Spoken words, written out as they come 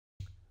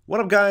What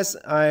up, guys?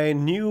 A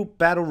new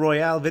battle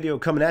royale video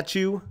coming at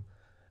you.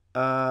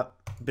 I've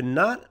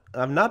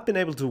not been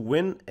able to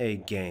win a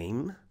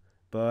game,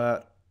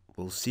 but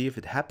we'll see if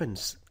it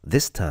happens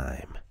this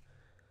time.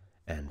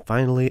 And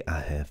finally, I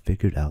have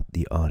figured out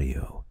the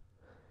audio.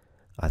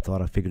 I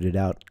thought I figured it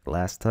out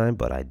last time,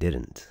 but I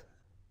didn't.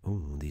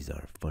 Ooh, these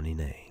are funny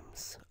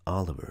names.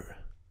 Oliver,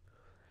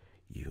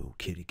 you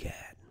kitty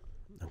cat.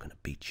 I'm gonna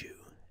beat you.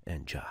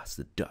 And Josh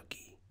the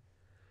ducky.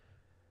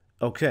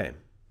 Okay.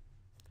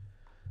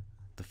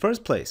 The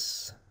first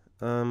place.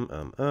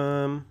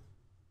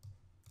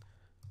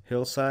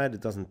 Hillside,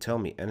 it doesn't tell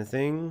me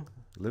anything.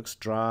 Looks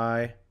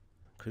dry.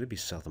 Could it be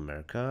South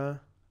America?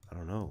 I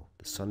don't know.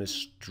 The sun is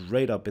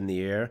straight up in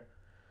the air.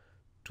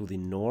 To the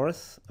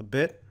north a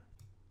bit.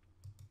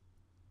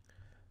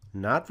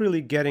 Not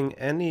really getting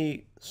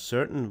any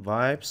certain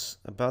vibes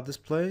about this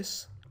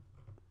place.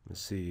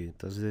 Let's see.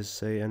 Does this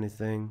say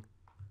anything?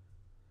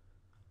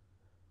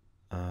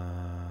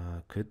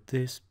 Could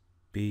this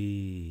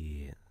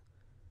be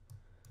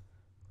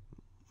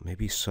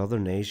maybe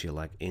Southern Asia,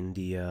 like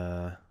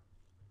India,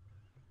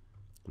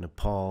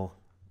 Nepal?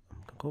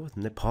 I'm gonna go with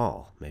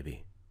Nepal,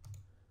 maybe.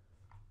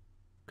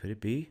 Could it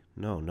be?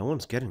 No, no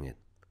one's getting it.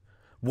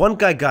 One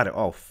guy got it.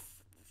 Oh,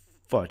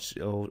 fudge.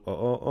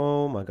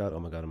 Oh my god. Oh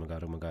my god. Oh my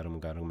god. Oh my god. Oh my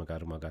god. Oh my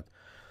god. Oh my god.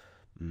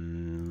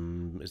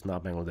 It's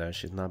not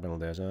Bangladesh. It's not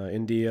Bangladesh.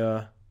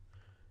 India.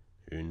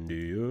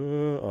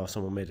 Oh,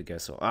 someone made a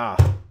guess. So,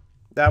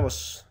 that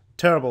was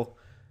terrible.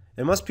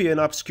 It must be an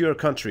obscure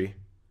country.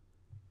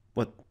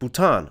 What?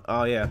 Bhutan?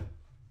 Oh yeah.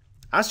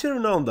 I should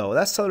have known though.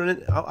 That's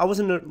southern. I was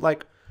in the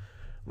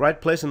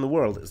right place in the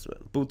world.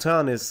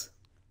 Bhutan is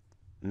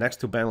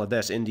next to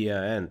Bangladesh,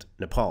 India, and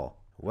Nepal.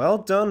 Well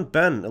done,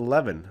 Ben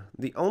 11.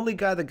 The only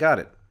guy that got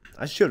it.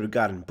 I should have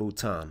gotten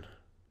Bhutan.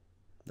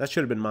 That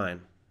should have been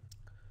mine.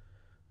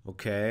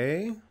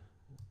 Okay.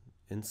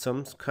 In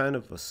some kind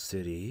of a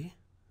city.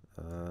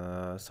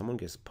 Someone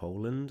gets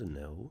Poland.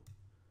 No.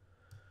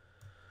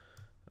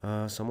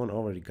 Someone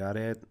already got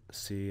it.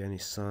 See any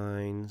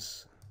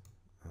signs?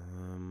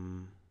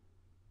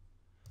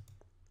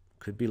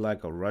 Could be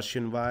like a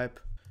Russian vibe.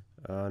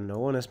 No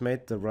one has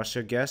made the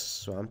Russia guess,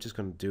 so I'm just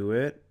gonna do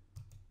it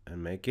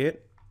and make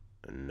it.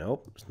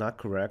 Nope, it's not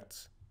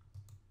correct.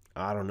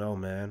 I don't know,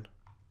 man.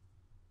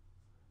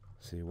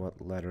 See,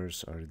 what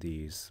letters are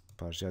these?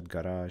 Pajat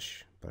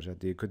Garage,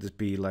 Pajat. Could this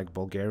be like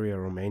Bulgaria,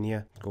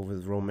 Romania? Go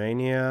with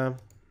Romania.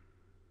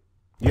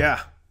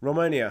 Yeah,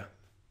 Romania.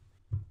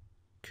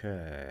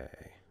 Okay.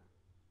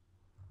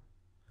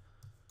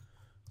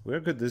 Where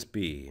could this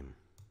be?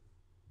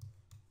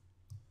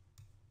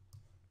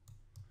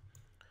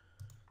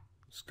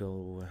 Let's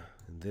go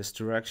in this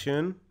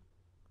direction.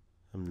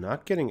 I'm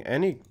not getting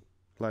any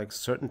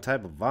certain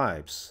type of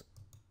vibes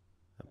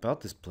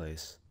about this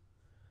place.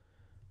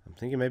 I'm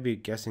thinking maybe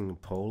guessing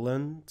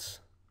Poland.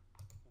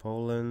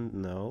 Poland,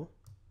 no.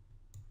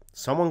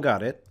 Someone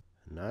got it.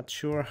 Not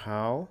sure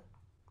how.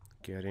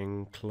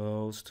 Getting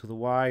close to the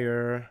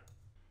wire.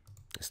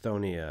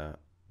 Estonia.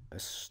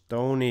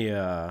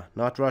 Estonia.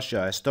 Not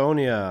Russia.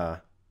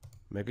 Estonia.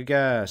 Make a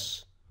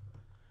guess.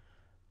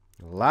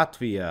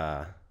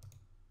 Latvia.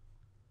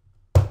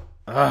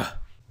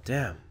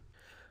 Damn.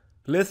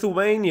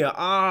 Lithuania.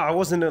 I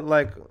wasn't in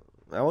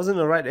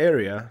the right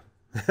area.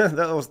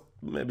 That was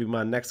maybe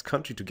my next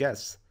country to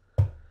guess.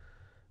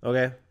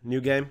 Okay,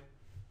 new game.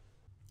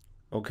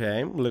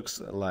 Okay, looks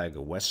like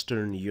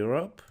Western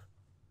Europe.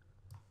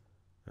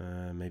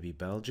 Maybe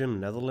Belgium,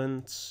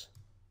 Netherlands.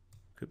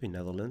 Could be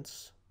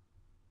Netherlands.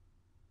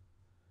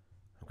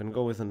 I'm gonna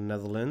go with the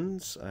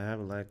Netherlands. I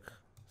have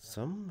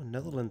some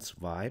Netherlands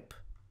vibe.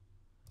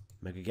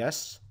 Make a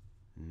guess.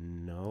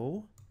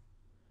 No.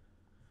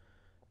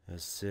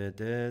 C'est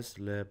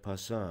le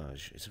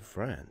passage. Is it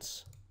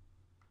France?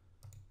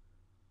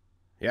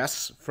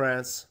 Yes,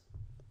 France.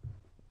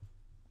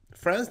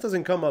 France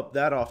doesn't come up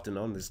that often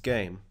on this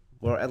game,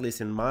 or at least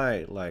in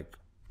my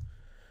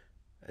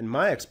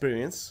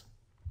experience.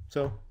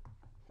 So,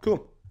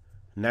 cool.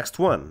 Next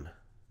one.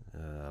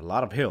 A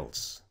lot of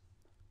hills.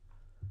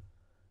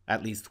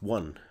 At least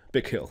one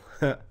big hill.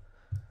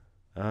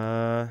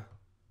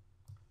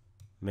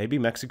 Maybe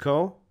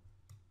Mexico.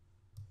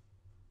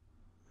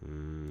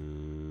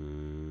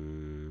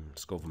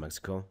 Let's go for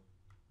Mexico.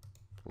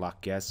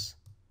 Lock guess.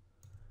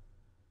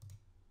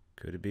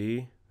 Could it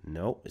be?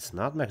 No, it's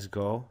not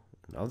Mexico.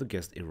 Another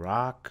guess.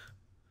 Iraq.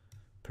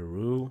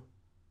 Peru.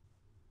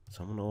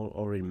 Someone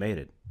already made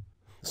it.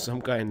 Some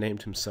guy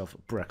named himself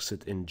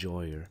Brexit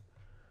Enjoyer.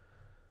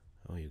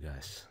 Oh, you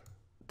guys.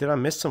 Did I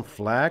miss some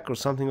flag or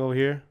something over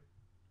here?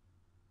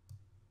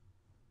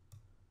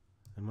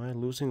 Am I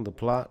losing the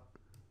plot?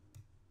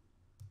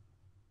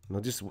 No,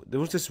 there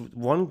was just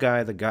one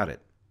guy that got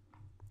it.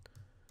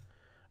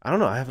 I don't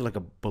know. I have like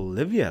a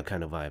Bolivia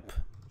kind of vibe.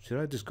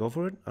 Should I just go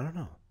for it? I don't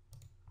know.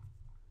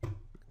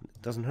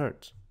 It doesn't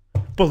hurt.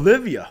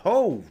 Bolivia!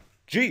 Oh,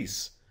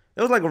 jeez.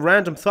 It was like a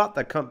random thought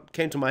that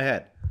came to my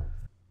head.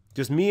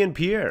 Just me and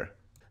Pierre.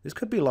 This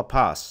could be La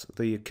Paz,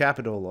 the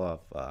capital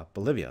of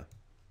Bolivia.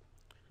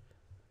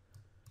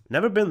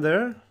 Never been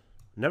there.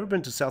 Never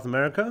been to South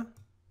America.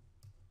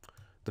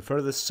 The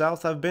furthest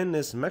south I've been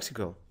is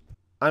Mexico.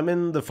 I'm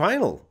in the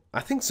final.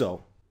 I think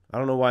so. I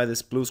don't know why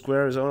this blue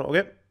square is on.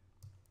 Okay.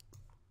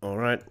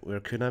 Alright, where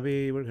can I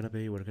be? Where can I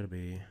be? Where can I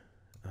be?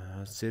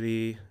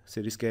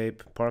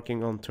 Cityscape,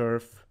 parking on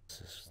turf.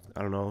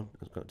 I don't know.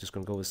 Just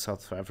gonna go with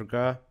South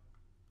Africa.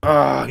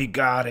 Ah, he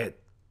got it.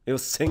 It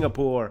was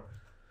Singapore.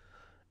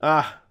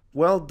 Ah,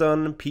 well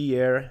done,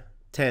 Pierre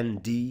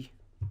 10D.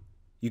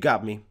 You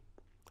got me.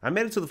 I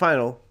made it to the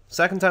final.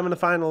 Second time in the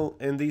final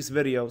in these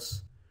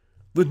videos.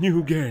 The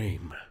new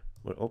game.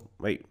 Oh,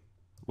 wait.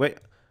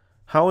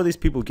 How are these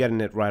people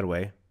getting it right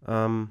away?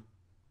 There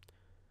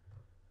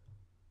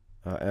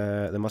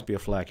must be a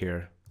flag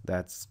here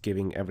that's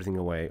giving everything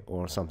away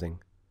or something.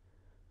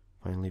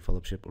 Finally,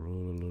 fellowship.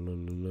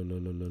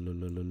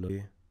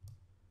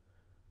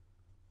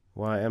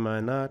 Why am I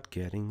not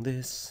getting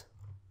this?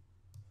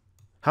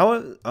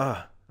 How?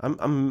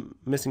 I'm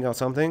missing out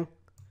something.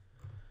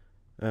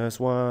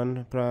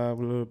 Swan,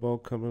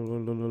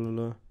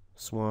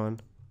 Swan.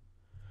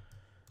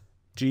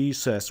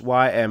 Jesus,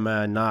 why am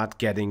I not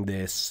getting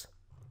this?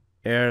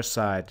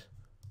 Airside.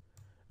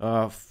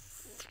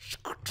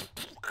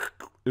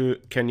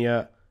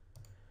 Kenya.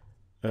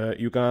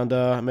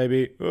 Uganda,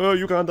 maybe.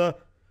 Uganda.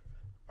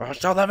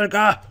 South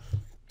Africa.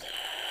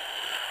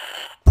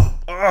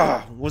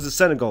 Was it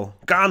Senegal?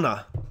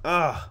 Ghana.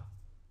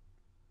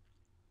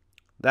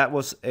 That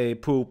was a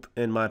poop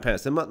in my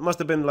pants. There must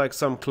have been like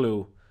some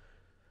clue.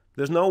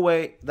 There's no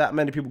way that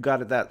many people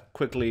got it that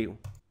quickly.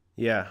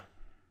 Yeah.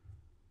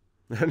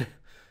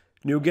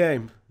 New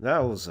game.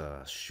 That was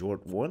a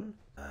short one.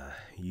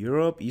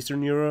 Europe,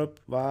 Eastern Europe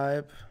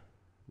vibe.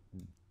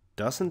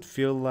 Doesn't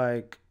feel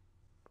like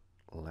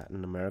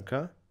Latin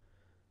America.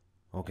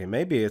 Okay,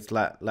 maybe it's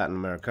Latin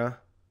America.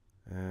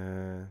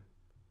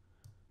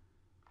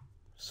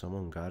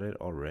 Someone got it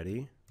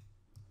already.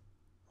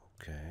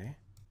 Okay.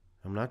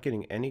 I'm not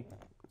getting any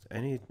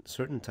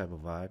certain type of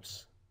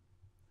vibes.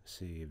 Let's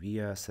see,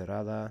 Villa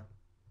Cerrada.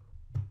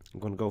 I'm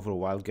gonna go for a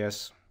wild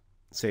guess.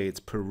 Say it's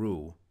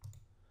Peru.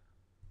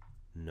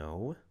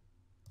 No.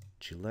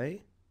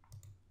 Chile?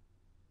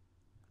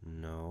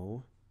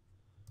 No.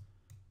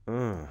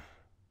 I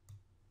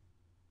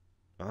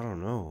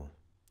don't know.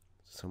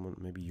 Someone,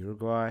 maybe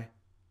Uruguay?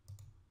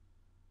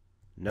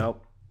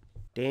 Nope.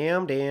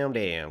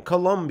 Damn.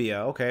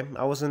 Colombia. Okay,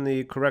 I was in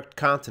the correct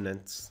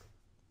continents.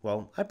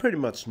 Well, I pretty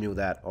much knew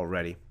that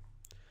already.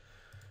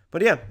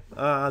 But yeah,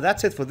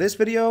 that's it for this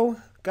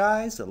video,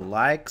 guys.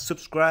 Like,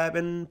 subscribe,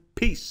 and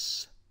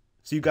peace.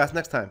 See you guys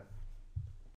next time.